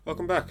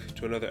Welcome back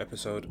to another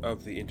episode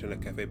of the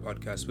Internet Cafe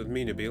podcast with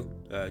me,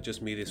 Nabil.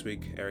 Just me this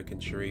week. Eric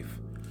and Sharif.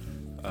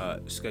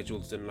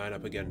 Schedules didn't line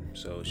up again,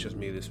 so it's just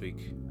me this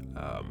week.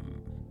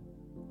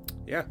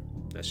 Yeah,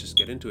 let's just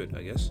get into it,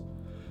 I guess.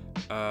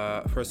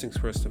 First things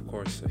first, of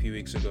course, a few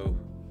weeks ago,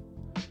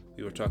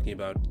 we were talking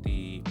about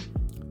the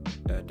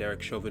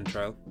Derek Chauvin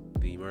trial,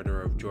 the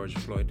murderer of George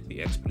Floyd,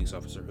 the ex-police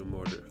officer who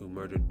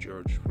murdered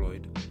George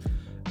Floyd.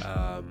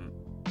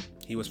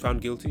 He was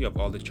found guilty of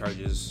all the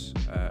charges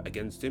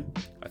against him.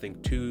 I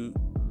think two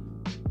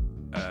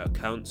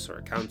counts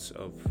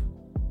of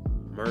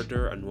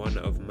murder and one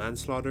of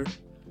manslaughter.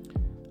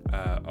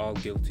 All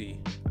guilty.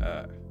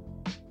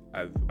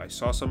 I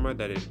saw somewhere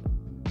that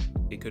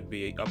it could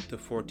be up to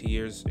 40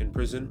 years in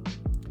prison,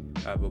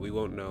 but we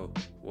won't know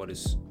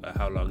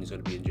how long he's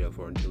going to be in jail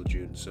for until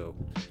June. So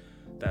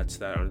that's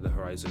that on the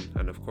horizon.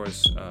 And of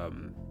course,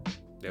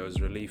 there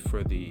was relief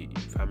for the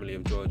family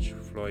of George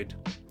Floyd.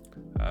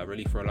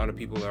 Relief for a lot of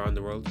people around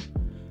the world.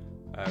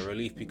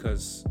 Relief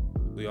because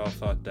we all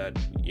thought that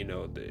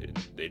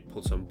they'd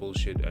pull some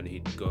bullshit and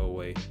he'd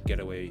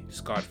get away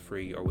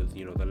scot-free, or with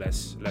the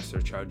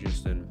lesser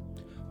charges than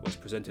was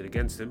presented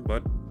against him.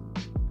 But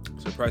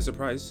surprise,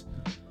 surprise,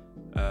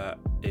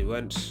 it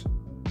went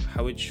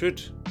how it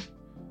should,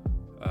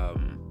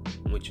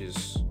 which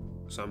is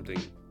something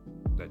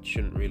that we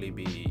shouldn't really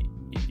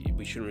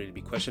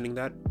be questioning.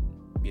 That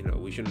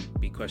we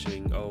shouldn't be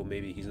questioning. Oh,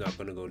 maybe he's not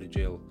going to go to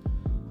jail.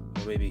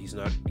 Or maybe he's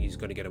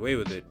going to get away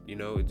with it.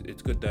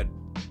 It's good that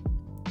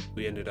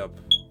we ended up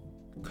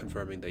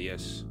confirming that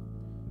yes,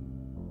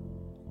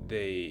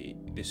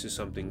 this is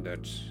something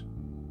that,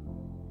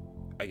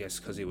 I guess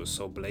because it was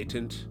so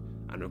blatant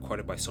and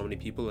recorded by so many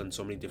people and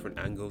so many different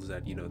angles,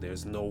 that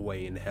there's no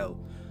way in hell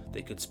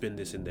they could spin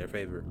this in their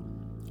favor.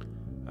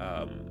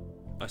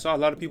 I saw a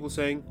lot of people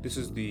saying this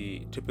is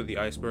the tip of the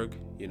iceberg,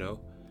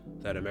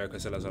 that America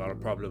still has a lot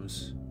of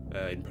problems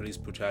in police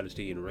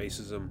brutality and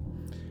racism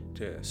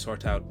to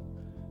sort out.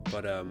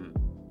 But an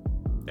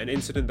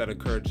incident that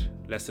occurred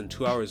less than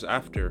 2 hours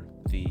after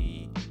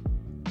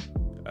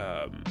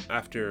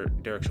after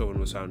Derek Chauvin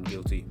was found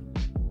guilty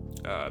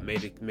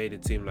made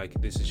it seem like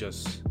this is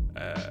just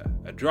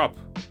a drop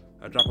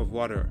of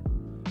water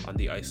on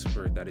the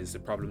iceberg that is the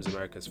problems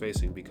America is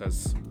facing.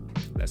 Because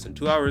less than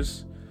 2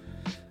 hours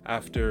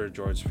after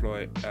George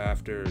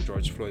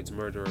Floyd's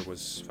murderer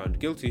was found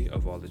guilty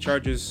of all the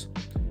charges,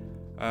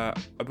 a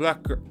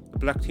black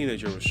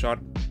teenager was shot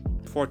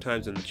 4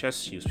 times in the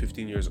chest. She was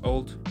 15 or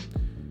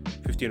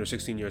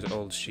 16 years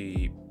old.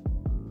 She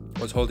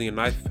was holding a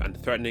knife and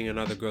threatening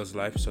another girl's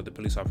life, so the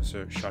police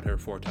officer shot her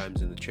 4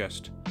 times in the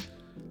chest.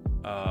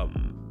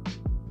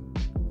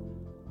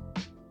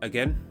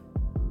 Again,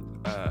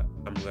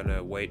 I'm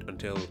gonna wait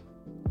until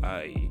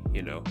I,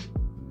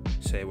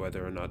 say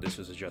whether or not this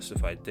was a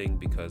justified thing,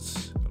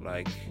 because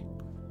like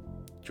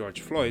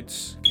George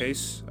Floyd's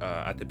case,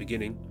 at the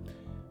beginning,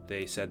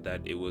 they said that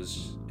it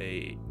was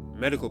a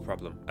medical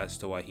problem as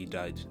to why he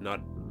died,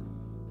 not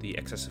the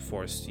excessive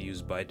force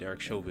used by Derek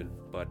Chauvin.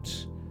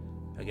 But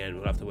again,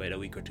 we'll have to wait a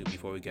week or two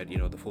before we get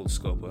the full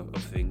scope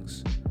of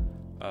things.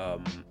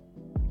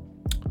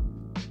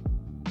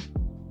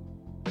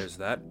 There's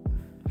that.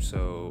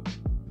 So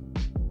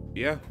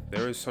yeah,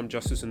 there is some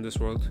justice in this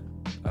world.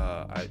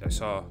 I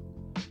saw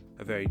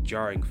a very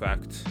jarring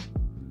fact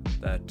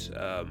that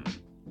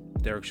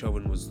Derek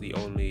Chauvin was the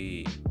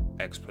only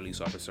ex-police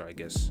officer, I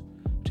guess,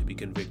 to be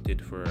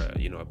convicted for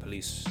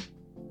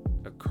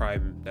a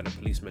crime that a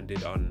policeman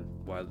did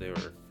while they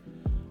were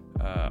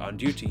on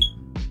duty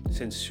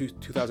since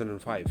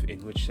 2005, in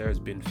which there has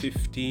been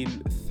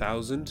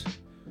 15,000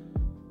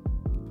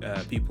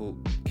 people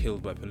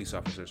killed by police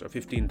officers, or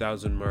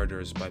 15,000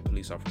 murders by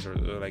police officers,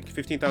 or like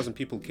 15,000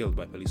 people killed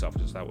by police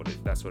officers.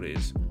 That's what it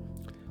is.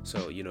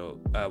 So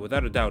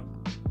without a doubt,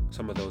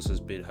 some of those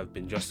have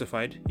been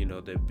justified.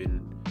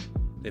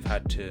 They've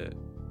had to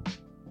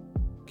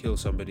kill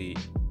somebody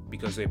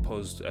because they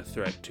posed a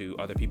threat to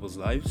other people's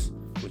lives,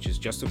 which is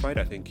justified.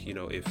 I think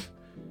if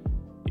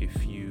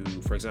you,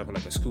 for example,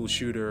 like a school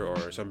shooter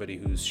or somebody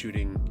who's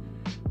shooting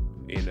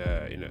in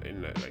a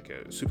like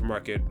a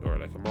supermarket or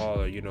like a mall,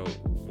 or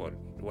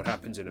what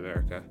happens in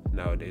America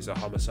nowadays,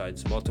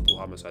 multiple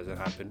homicides that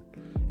happen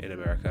in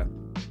America,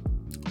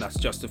 that's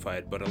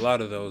justified. But a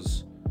lot of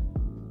those,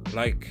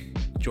 like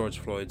George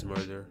Floyd's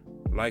murder,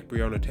 like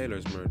Breonna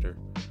Taylor's murder,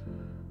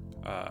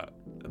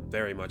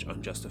 very much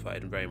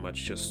unjustified and very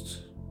much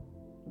just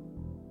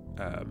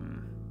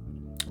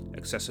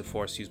excessive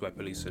force used by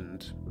police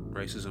and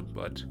racism.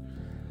 But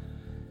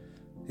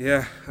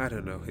yeah, I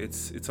don't know,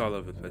 it's all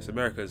over the place.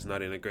 America is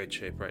not in a great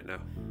shape right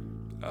now.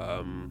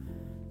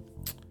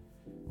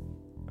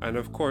 And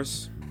of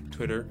course,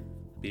 Twitter,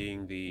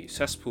 being the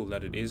cesspool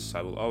that it is,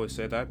 I will always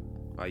say that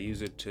I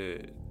use it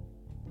to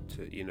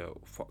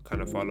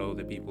kind of follow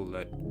the people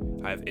that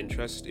I have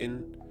interest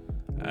in.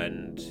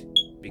 And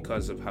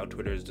because of how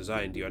Twitter is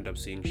designed, you end up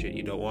seeing shit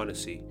you don't want to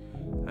see.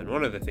 And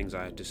one of the things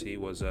I had to see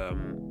was a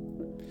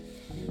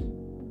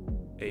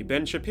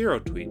Ben Shapiro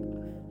tweet.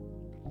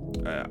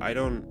 I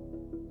don't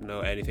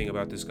know anything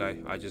about this guy.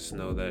 I just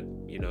know that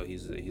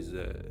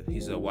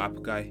he's a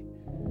WAP guy.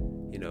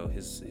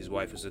 His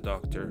wife is a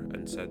doctor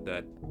and said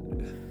that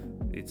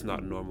it's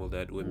not normal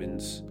that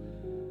women's.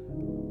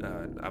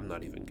 I'm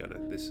not even gonna.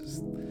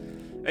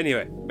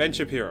 Anyway. Ben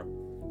Shapiro,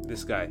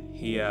 this guy.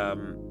 He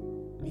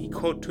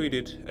quote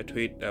tweeted a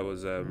tweet that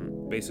was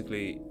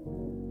basically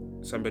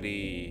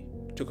somebody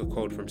took a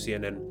quote from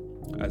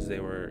CNN as they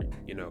were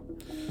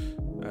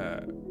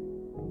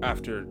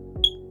after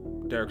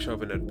Derek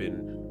Chauvin had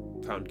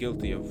been found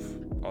guilty of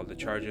all the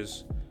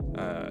charges.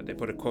 They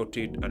put a quote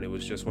tweet, and it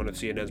was just one of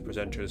CNN's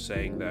presenters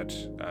saying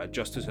that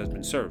justice has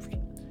been served,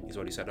 is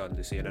what he said on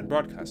the CNN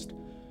broadcast.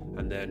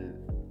 And then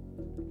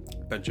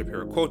Ben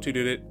Shapiro quote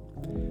tweeted it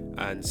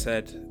and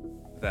said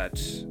that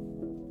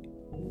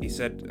he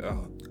said,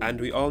 and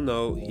we all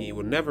know he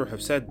would never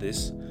have said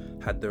this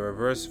had the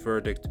reverse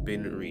verdict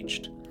been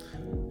reached.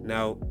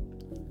 Now,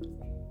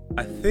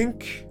 I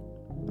think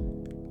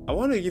I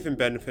want to give him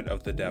benefit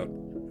of the doubt,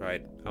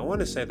 right? I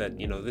want to say that,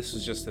 this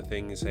is just a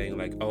thing saying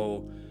like,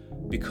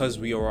 because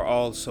we are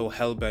all so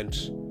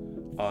hell-bent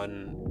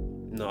on...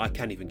 No, I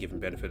can't even give him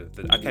benefit of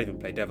the... I can't even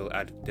play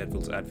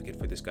devil's advocate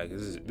for this guy,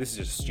 because this is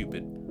just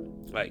stupid.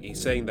 Like,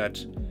 he's saying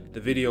that the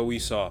video we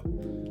saw,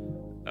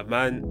 a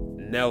man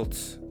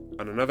knelt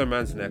on another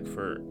man's neck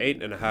for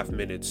 8.5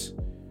 minutes,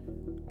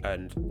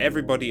 and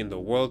everybody in the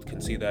world can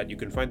see that. You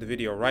can find the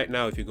video right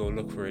now if you go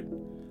look for it.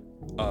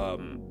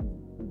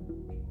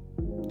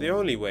 The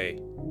only way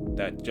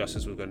that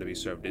justice was going to be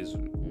served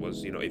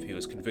was if he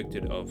was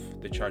convicted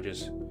of the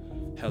charges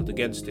held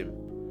against him.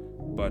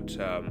 But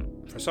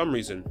for some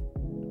reason,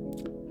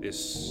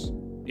 this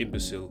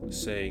imbecile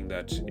is saying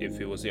that if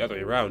it was the other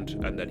way around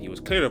and that he was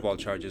cleared of all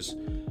charges,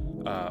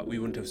 we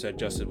wouldn't have said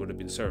justice would have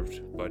been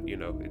served. But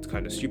it's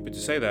kind of stupid to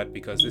say that,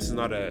 because this is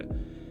not a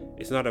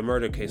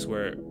murder case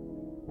where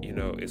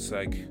it's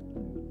like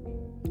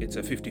it's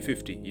a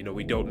 50-50.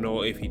 We don't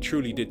know if he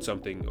truly did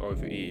something or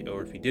if he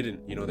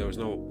didn't. There was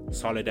no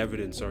solid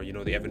evidence, or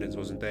the evidence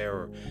wasn't there,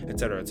 or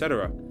etc.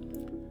 etc.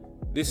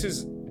 This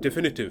is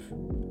definitive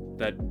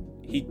that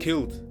he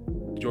killed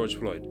George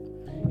Floyd.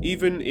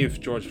 Even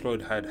if George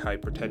Floyd had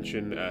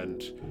hypertension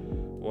and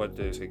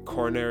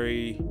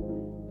coronary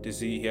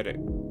disease, he had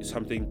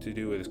something to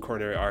do with his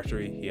coronary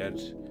artery. He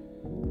had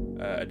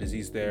a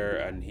disease there,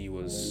 and he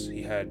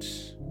had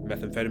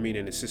methamphetamine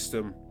in his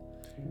system.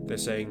 They're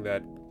saying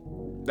that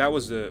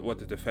was what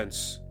the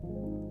defense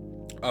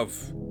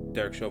of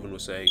Derek Chauvin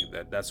was saying,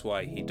 that's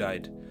why he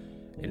died,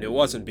 and it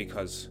wasn't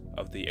because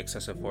of the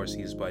excessive force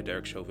used by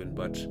Derek Chauvin,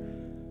 but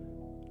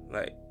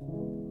like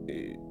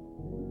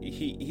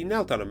he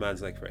knelt on a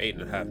man's neck for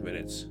 8.5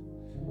 minutes,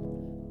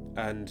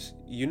 and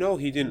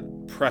he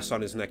didn't press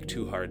on his neck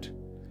too hard,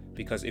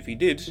 because if he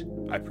did,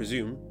 I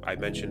presume, I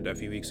mentioned a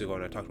few weeks ago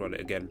and I talked about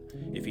it again,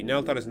 if he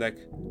knelt on his neck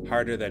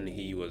harder than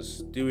he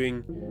was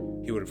doing,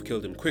 he would have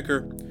killed him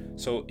quicker.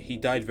 So he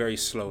died very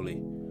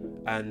slowly.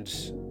 And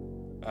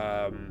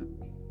I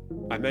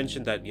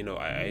mentioned that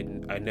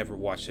I never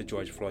watched the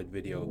George Floyd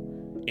video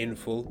in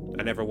full.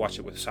 I never watched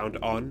it with sound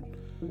on.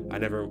 I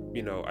never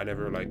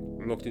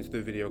looked into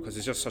the video because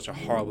it's just such a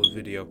horrible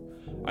video.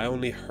 I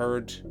only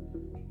heard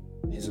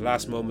his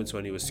last moments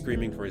when he was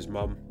screaming for his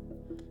mom,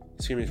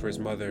 screaming for his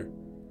mother,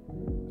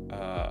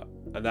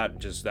 and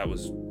that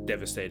was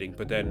devastating.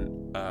 But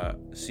then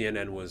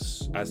CNN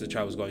was, as the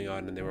trial was going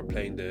on and they were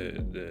playing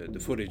the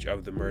footage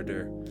of the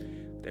murder,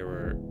 they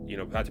were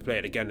had to play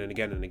it again and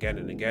again and again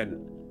and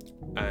again,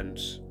 and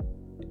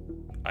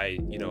I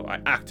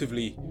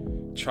actively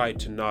tried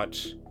to not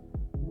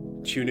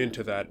tune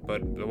into that,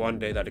 but the one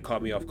day that it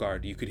caught me off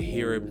guard, you could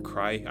hear him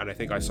cry, and I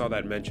think I saw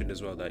that mentioned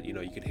as well, that you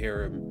could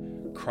hear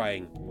him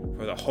crying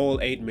for the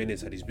whole 8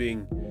 minutes, that he's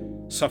being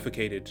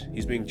suffocated,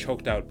 he's being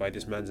choked out by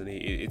this man's, and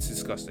it's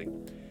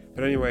disgusting.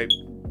 But anyway,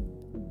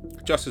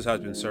 justice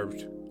has been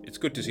served. It's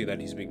good to see that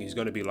he's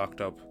going to be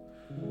locked up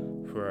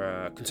for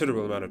a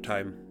considerable amount of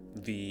time.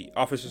 The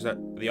officers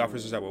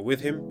that were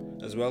with him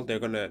as well,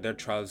 their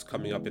trial's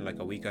coming up in like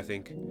a week, I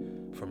think,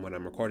 from when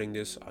I'm recording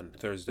this on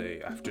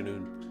Thursday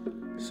afternoon.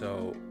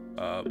 So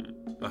I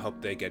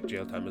hope they get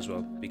jail time as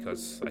well,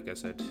 because like I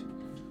said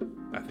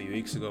a few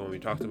weeks ago when we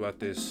talked about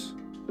this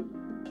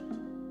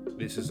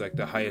is like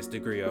the highest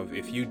degree of,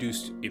 if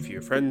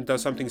your friend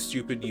does something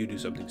stupid, you do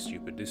something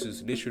stupid. This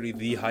is literally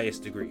the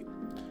highest degree.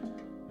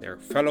 Their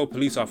fellow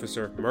police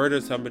officer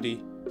murdered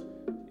somebody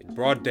in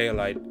broad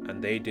daylight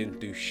and they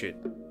didn't do shit.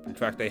 In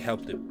fact, they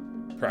helped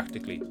him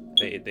practically.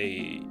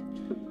 It's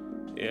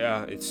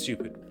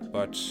stupid,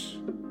 but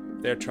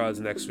their trial's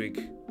next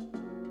week.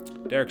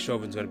 Derek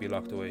Chauvin's going to be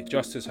locked away.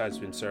 Justice has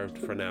been served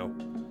for now,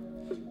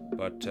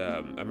 but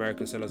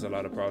America still has a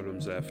lot of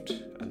problems left,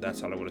 and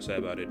that's all I want to say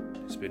about it.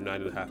 It's been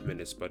 9.5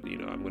 minutes, but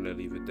I'm going to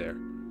leave it there.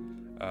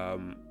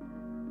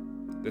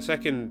 The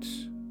second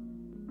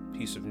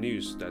piece of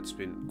news that's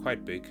been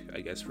quite big,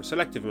 I guess, for a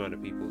selective amount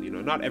of people,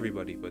 not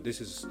everybody, but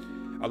this is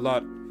a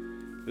lot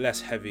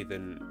less heavy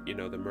than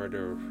the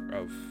murder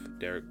of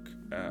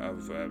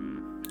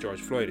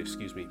George Floyd,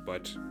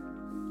 but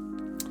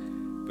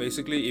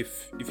basically,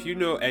 if you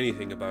know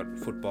anything about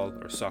football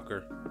or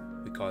soccer,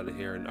 we call it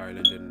here in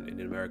Ireland, and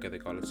in America they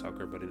call it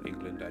soccer, but in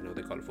England I know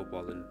they call it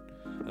football, and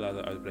a lot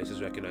of other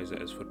places recognize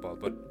it as football.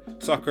 But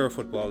soccer,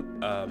 football,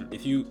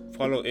 if you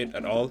follow it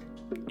at all,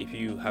 if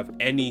you have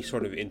any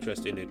sort of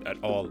interest in it at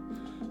all,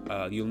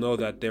 you'll know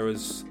that there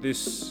was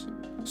this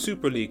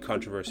Super League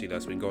controversy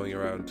that's been going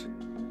around,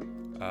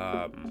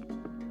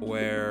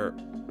 where,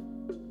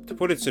 to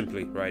put it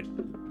simply, right,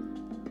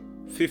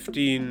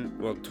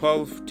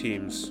 12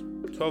 teams,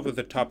 12 of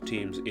the top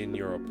teams in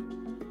Europe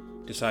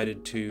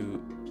decided to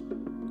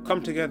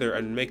come together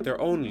and make their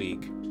own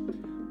league,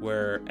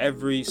 where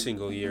every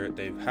single year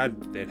they'd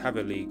have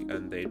a league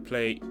and they'd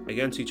play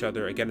against each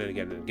other again and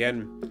again and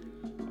again,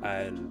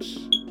 and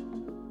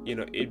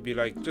it'd be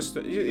like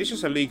it's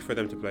just a league for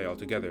them to play all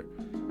together.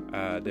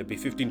 There'd be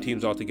 15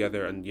 teams all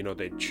together, and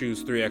they'd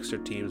choose 3 extra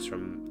teams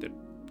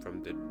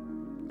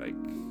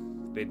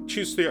they'd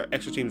choose 3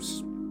 extra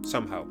teams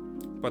somehow,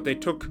 but they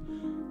took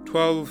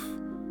 12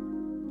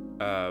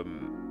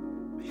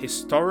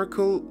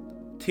 historical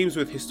teams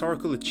with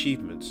historical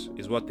achievements,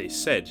 is what they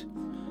said,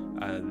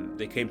 and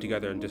they came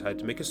together and decided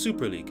to make a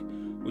Super League,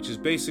 which is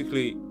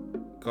basically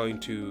going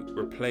to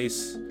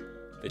replace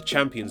the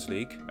Champions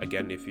League.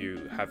 Again, if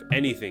you have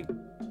any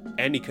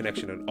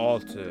connection at all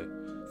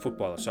to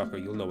football or soccer,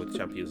 you'll know what the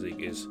Champions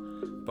League is.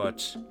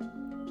 But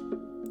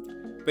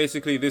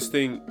basically, this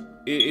thing,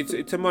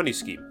 it's a money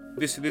scheme.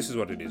 This is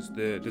what it is.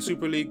 The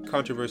Super League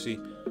controversy,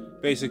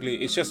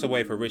 basically, it's just a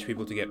way for rich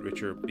people to get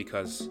richer,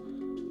 because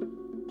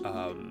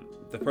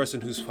the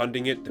person who's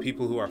funding it, the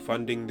people who are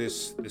funding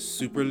this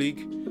Super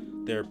League,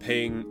 they're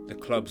paying the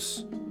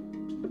clubs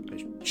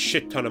a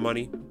shit ton of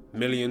money,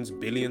 millions,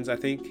 billions. I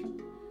think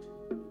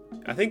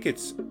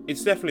it's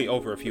definitely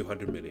over a few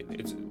hundred million.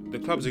 The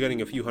clubs are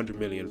getting a few hundred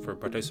million for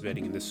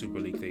participating in this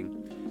Super League thing,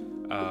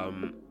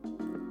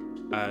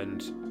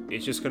 and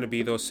it's just going to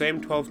be those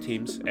same 12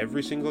 teams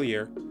every single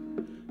year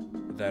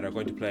that are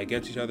going to play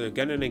against each other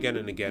again and again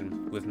and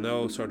again, with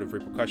no sort of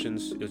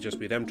repercussions. It'll just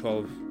be them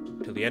 12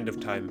 till the end of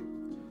time.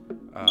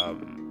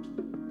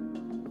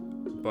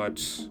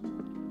 But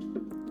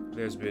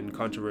there's been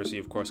controversy,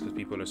 of course, because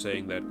people are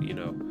saying that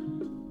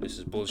this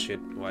is bullshit.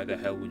 Why the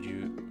hell would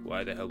you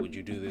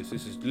do this?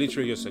 This is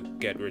literally just a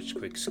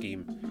get-rich-quick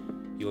scheme.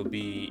 You'll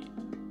be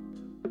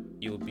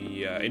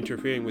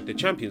interfering with the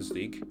Champions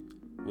League,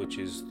 which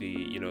is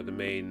the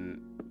main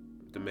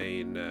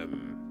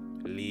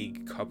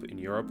league cup in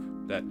Europe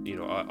that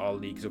all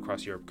leagues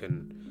across Europe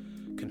can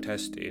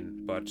contest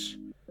in. But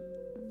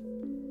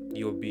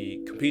you'll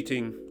be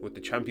competing with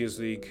the Champions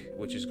League,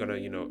 which is gonna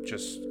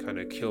just kind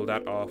of kill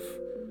that off,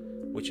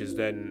 which is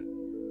then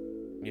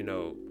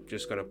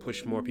just gonna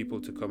push more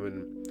people to come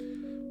and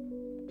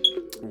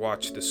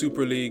watch the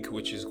Super League,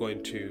 which is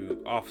going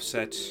to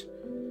offset.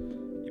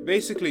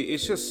 Basically,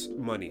 it's just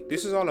money.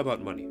 This is all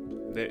about money.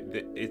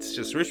 It's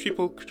just rich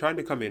people trying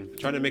to come in,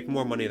 trying to make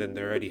more money than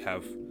they already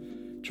have,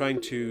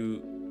 trying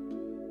to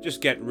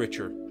just get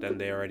richer than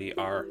they already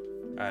are.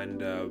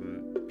 And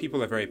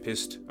people are very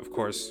pissed, of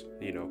course,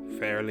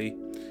 fairly.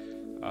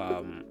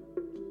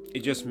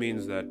 It just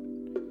means that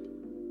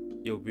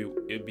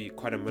it'd be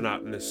quite a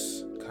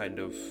monotonous kind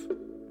of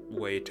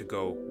way to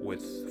go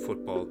with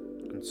football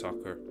and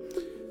soccer.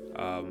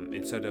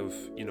 Instead of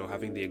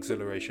having the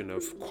exhilaration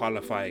of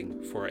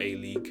qualifying for a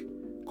league,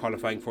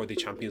 qualifying for the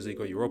Champions League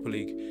or Europa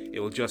League, it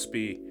will just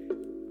be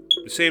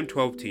the same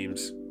 12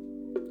 teams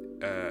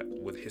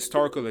with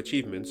historical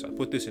achievements. I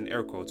put this in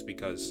air quotes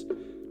because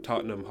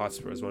Tottenham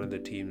Hotspur is one of the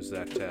teams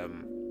that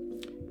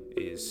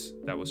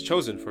was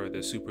chosen for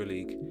the Super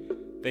League.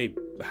 They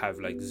have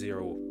like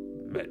zero.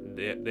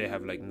 They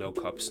have like no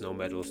cups, no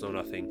medals, no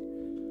nothing.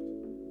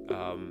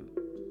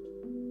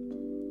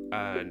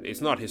 And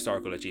it's not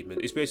historical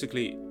achievement. It's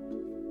basically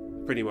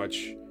pretty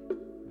much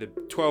the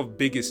 12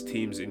 biggest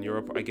teams in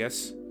Europe, I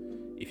guess,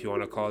 if you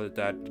want to call it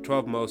that. The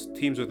 12 most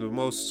teams with the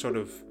most sort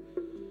of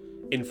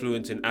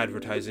influence in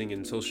advertising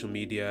and social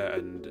media,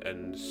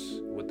 and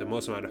with the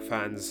most amount of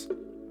fans.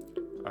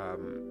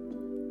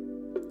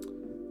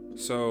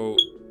 So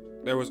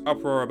there was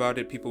uproar about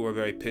it. People were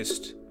very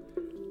pissed.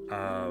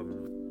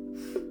 And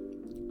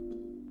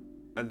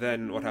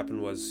then what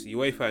happened was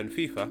UEFA and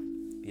FIFA,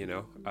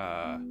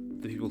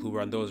 the people who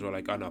run those were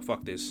like, oh no,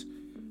 fuck this.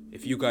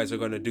 If you guys are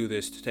going to do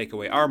this to take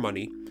away our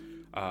money,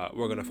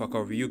 we're going to fuck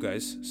over you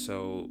guys.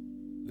 So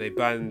they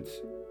banned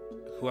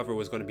whoever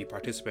was going to be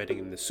participating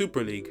in the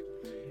Super League,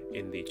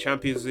 in the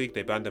Champions League.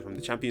 They banned them from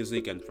the Champions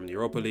League and from the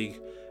Europa League.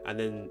 And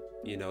then,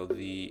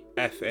 the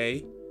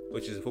FA,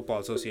 which is a football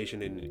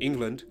association in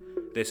England,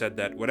 they said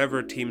that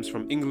whatever teams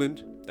from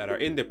England that are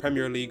in the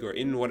Premier League or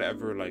in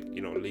whatever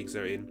leagues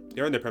they're in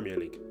the Premier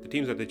League. The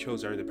teams that they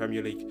chose are in the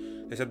Premier League.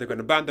 They said they're going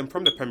to ban them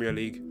from the Premier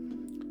League,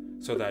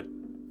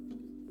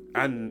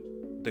 and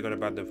they're going to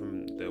ban them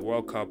from the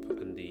World Cup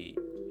and the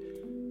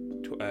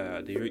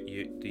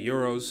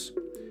Euros.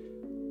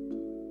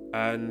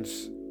 And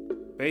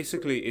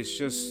basically, it's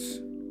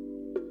just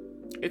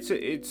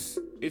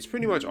it's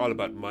pretty much all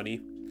about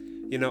money.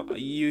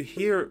 You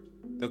hear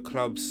the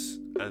clubs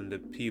and the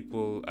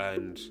people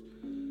and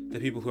the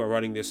people who are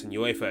running this in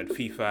UEFA and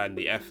FIFA and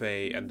the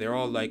FA, and they're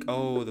all like,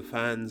 oh, the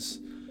fans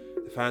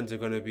are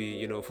going to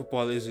be,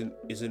 football isn't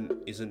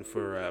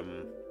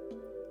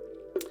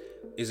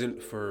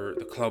for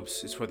the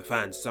clubs, it's for the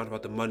fans. It's not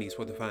about the money, it's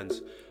for the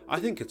fans. I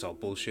think it's all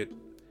bullshit.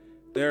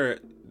 They're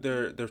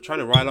trying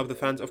to rile up the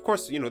fans. Of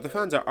course, the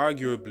fans are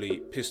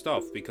arguably pissed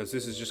off because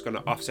this is just going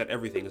to offset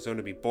everything. It's going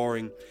to be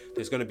boring.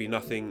 There's going to be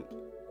nothing.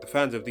 The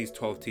fans of these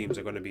 12 teams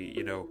are going to be,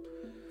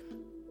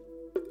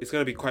 it's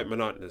going to be quite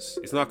monotonous.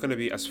 It's not going to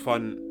be as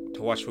fun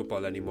to watch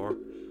football anymore.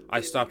 I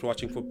stopped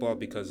watching football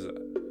because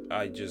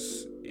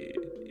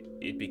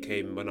it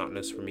became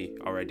monotonous for me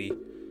already.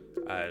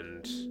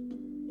 And,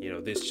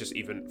 this just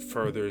even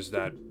furthers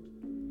that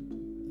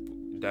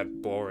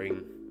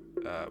boring,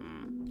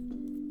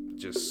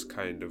 just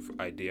kind of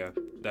idea.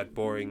 That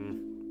boring.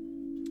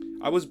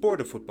 I was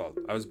bored of football.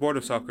 I was bored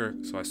of soccer,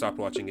 so I stopped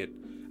watching it.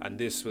 And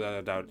this, without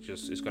a doubt,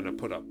 just is going to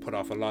put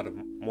off a lot of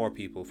more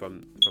people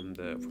from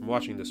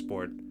watching the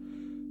sport.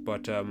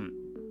 But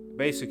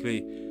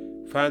basically,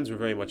 fans were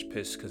very much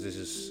pissed because this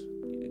is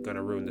going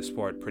to ruin the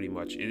sport pretty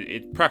much.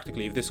 It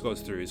practically, if this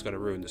goes through, it's going to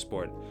ruin the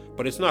sport.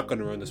 But it's not going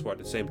to ruin the sport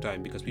at the same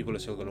time because people are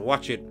still going to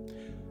watch it.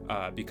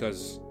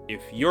 Because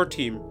if your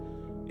team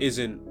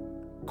isn't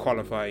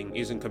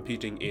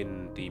competing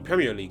in the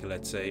Premier League,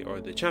 let's say,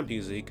 or the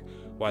Champions League,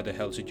 why the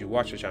hell should you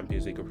watch the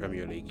Champions League or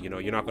Premier League?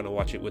 You're not going to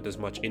watch it with as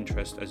much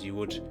interest as you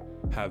would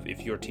have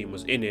if your team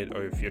was in it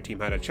or if your team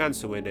had a chance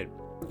to win it.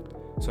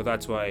 So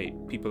that's why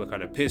people are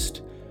kind of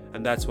pissed,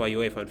 and that's why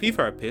UEFA and FIFA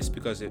are pissed,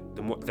 because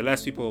the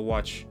less people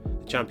watch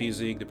the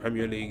Champions League, the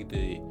Premier League,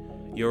 the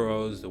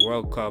Euros, the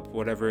World Cup,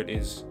 whatever it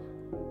is,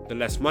 the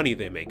less money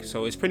they make.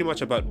 So it's pretty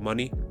much about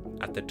money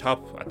at the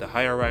top, at the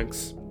higher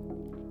ranks.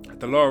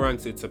 At the lower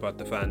ranks, it's about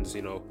the fans,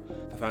 the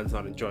fans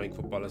not enjoying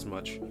football as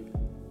much.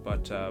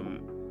 But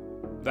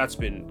that's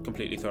been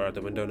completely thrown out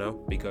the window now,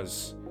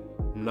 because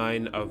 8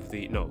 of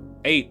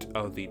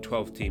the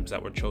 12 teams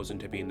that were chosen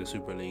to be in the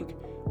Super League,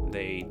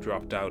 they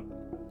dropped out,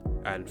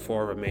 and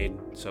 4 remain.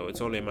 So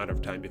it's only a matter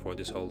of time before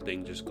this whole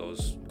thing just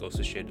goes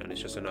to shit, and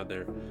it's just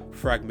another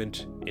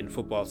fragment in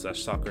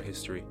football/soccer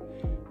history.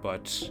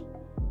 But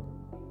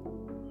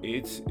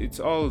it's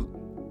all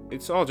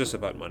just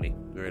about money,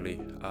 really.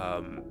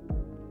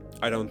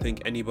 I don't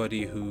think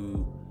anybody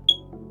who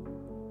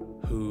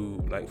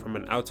like, from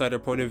an outsider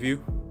point of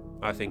view,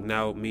 I think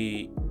now,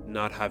 me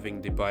not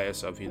having the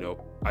bias of,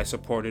 I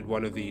supported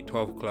one of the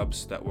 12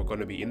 clubs that were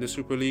going to be in the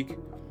Super League,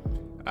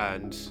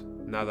 and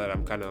now that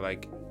I'm kind of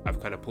like,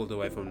 I've kind of pulled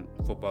away from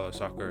football or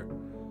soccer,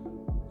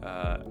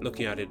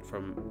 looking at it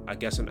from, I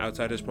guess, an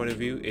outsider's point of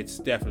view, it's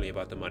definitely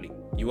about the money.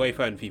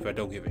 UEFA and FIFA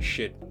don't give a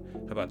shit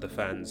about the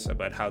fans,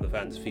 about how the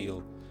fans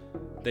feel.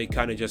 They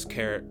kind of just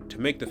care to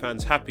make the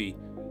fans happy,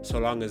 so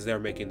long as they're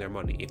making their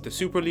money. If the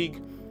Super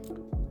League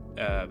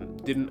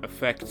didn't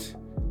affect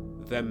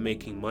them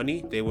making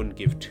money, they wouldn't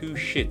give 2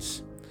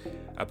 shits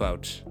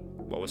about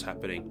what was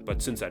happening.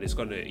 But since that is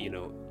going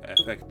to,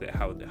 affect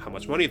how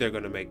much money they're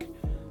going to make,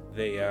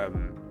 they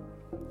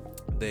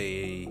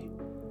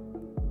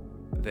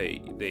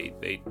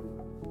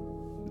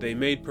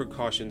made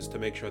precautions to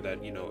make sure that,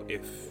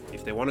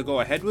 if they want to go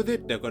ahead with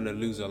it, they're going to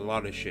lose a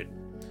lot of shit.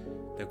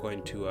 They're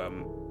going to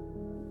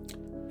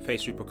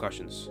face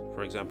repercussions.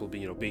 For example,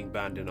 being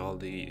banned in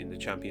the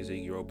Champions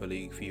League, Europa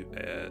League,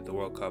 the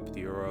World Cup,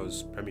 the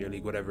Euros, Premier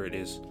League, whatever it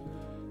is.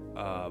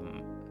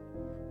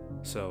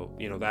 So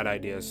that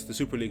idea is, the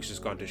Super League's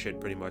just gone to shit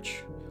pretty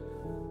much.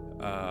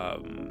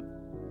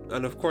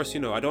 And of course, I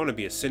don't want to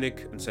be a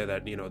cynic and say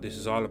that this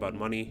is all about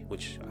money,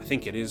 which I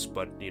think it is.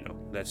 But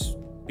let's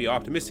be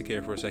optimistic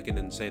here for a second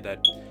and say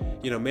that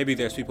maybe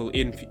there's people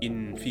in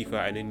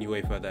FIFA and in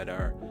UEFA that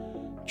are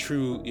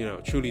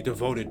truly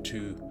devoted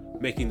to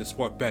making the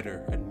sport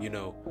better, and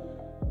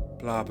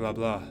blah blah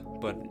blah.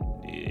 But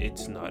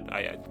it's not.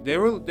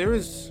 There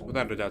is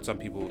without a doubt some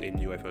people in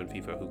UEFA and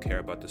FIFA who care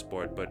about the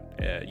sport, but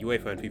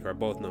UEFA and FIFA are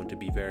both known to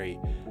be very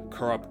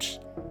corrupt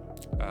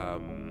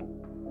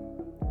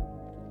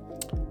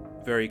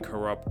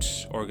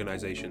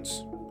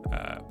organizations.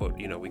 But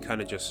we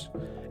kind of just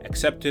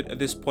accept it at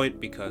this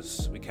point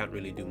because we can't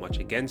really do much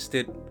against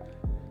it.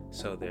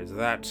 So there's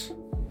that.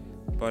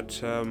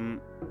 But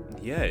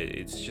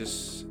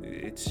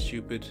it's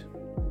stupid.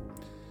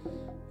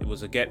 It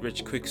was a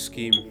get-rich-quick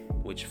scheme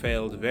which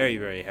failed very,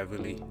 very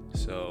heavily.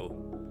 So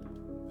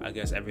I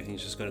guess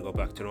everything's just going to go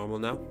back to normal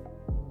now,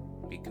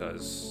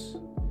 because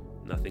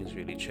nothing's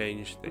really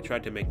changed. They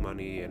tried to make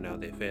money and now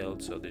they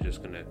failed, so they're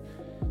just going to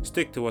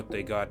stick to what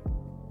they got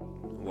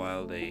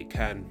while they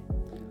can.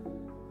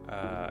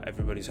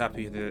 Everybody's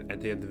happy at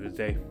the end of the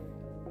day.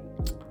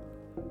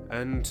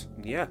 And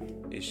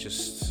it's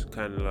just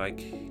kind of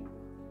like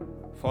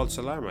false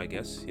alarm, I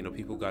guess.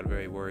 People got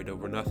very worried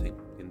over nothing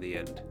in the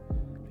end,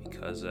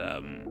 because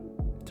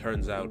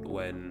turns out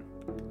when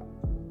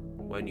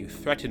you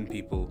threaten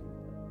people,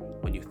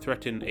 when you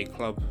threaten a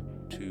club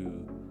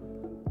to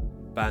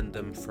ban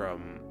them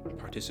from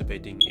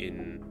participating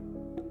in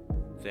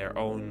their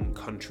own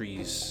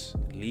country's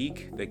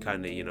league, they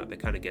kind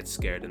of get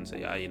scared and say,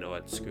 you know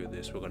what, screw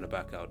this, we're going to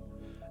back out.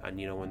 and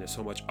when there's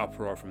so much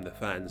uproar from the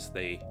fans,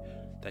 they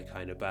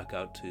kind of back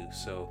out too.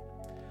 So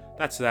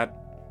that's that.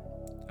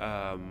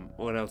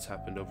 What else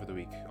happened over the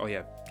week? Oh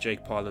yeah,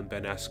 Jake Paul and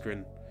Ben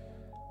Askren,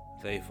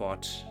 they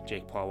fought.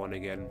 Jake Paul won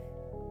again.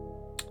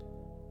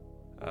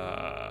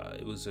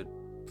 It was a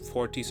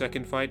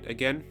 40-second fight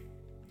again.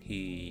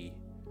 He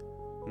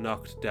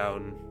knocked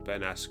down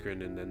Ben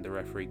Askren, and then the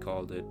referee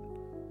called it.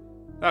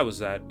 That was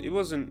that. It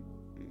wasn't.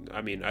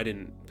 I mean, I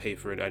didn't pay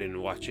for it. I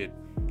didn't watch it.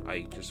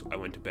 I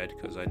went to bed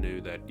because I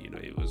knew that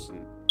it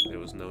wasn't. There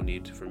was no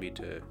need for me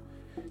to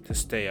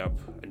stay up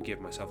and give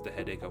myself the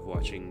headache of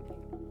watching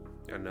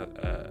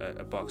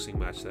a boxing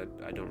match that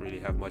I don't really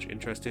have much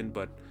interest in.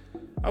 But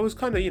I was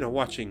kind of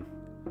watching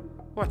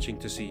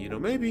to see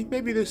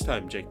maybe this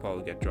time Jake Paul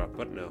will get dropped,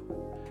 but no.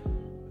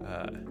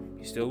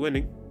 He's still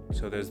winning.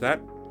 So there's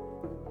that.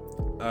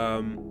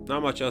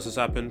 Not much else has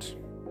happened.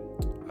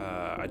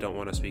 I don't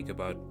want to speak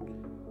about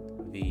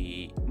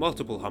the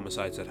multiple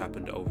homicides that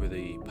happened over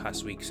the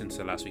past week since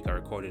the last week I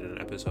recorded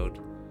an episode.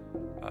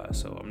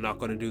 So I'm not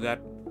going to do that.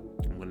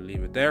 I'm going to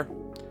leave it there.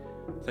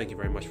 Thank you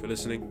very much for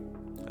listening.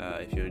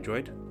 If you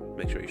enjoyed,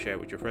 make sure you share it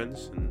with your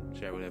friends and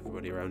share it with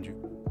everybody around you.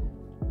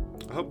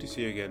 I hope to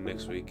see you again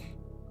next week.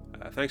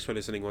 Thanks for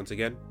listening once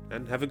again,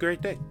 and have a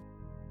great day.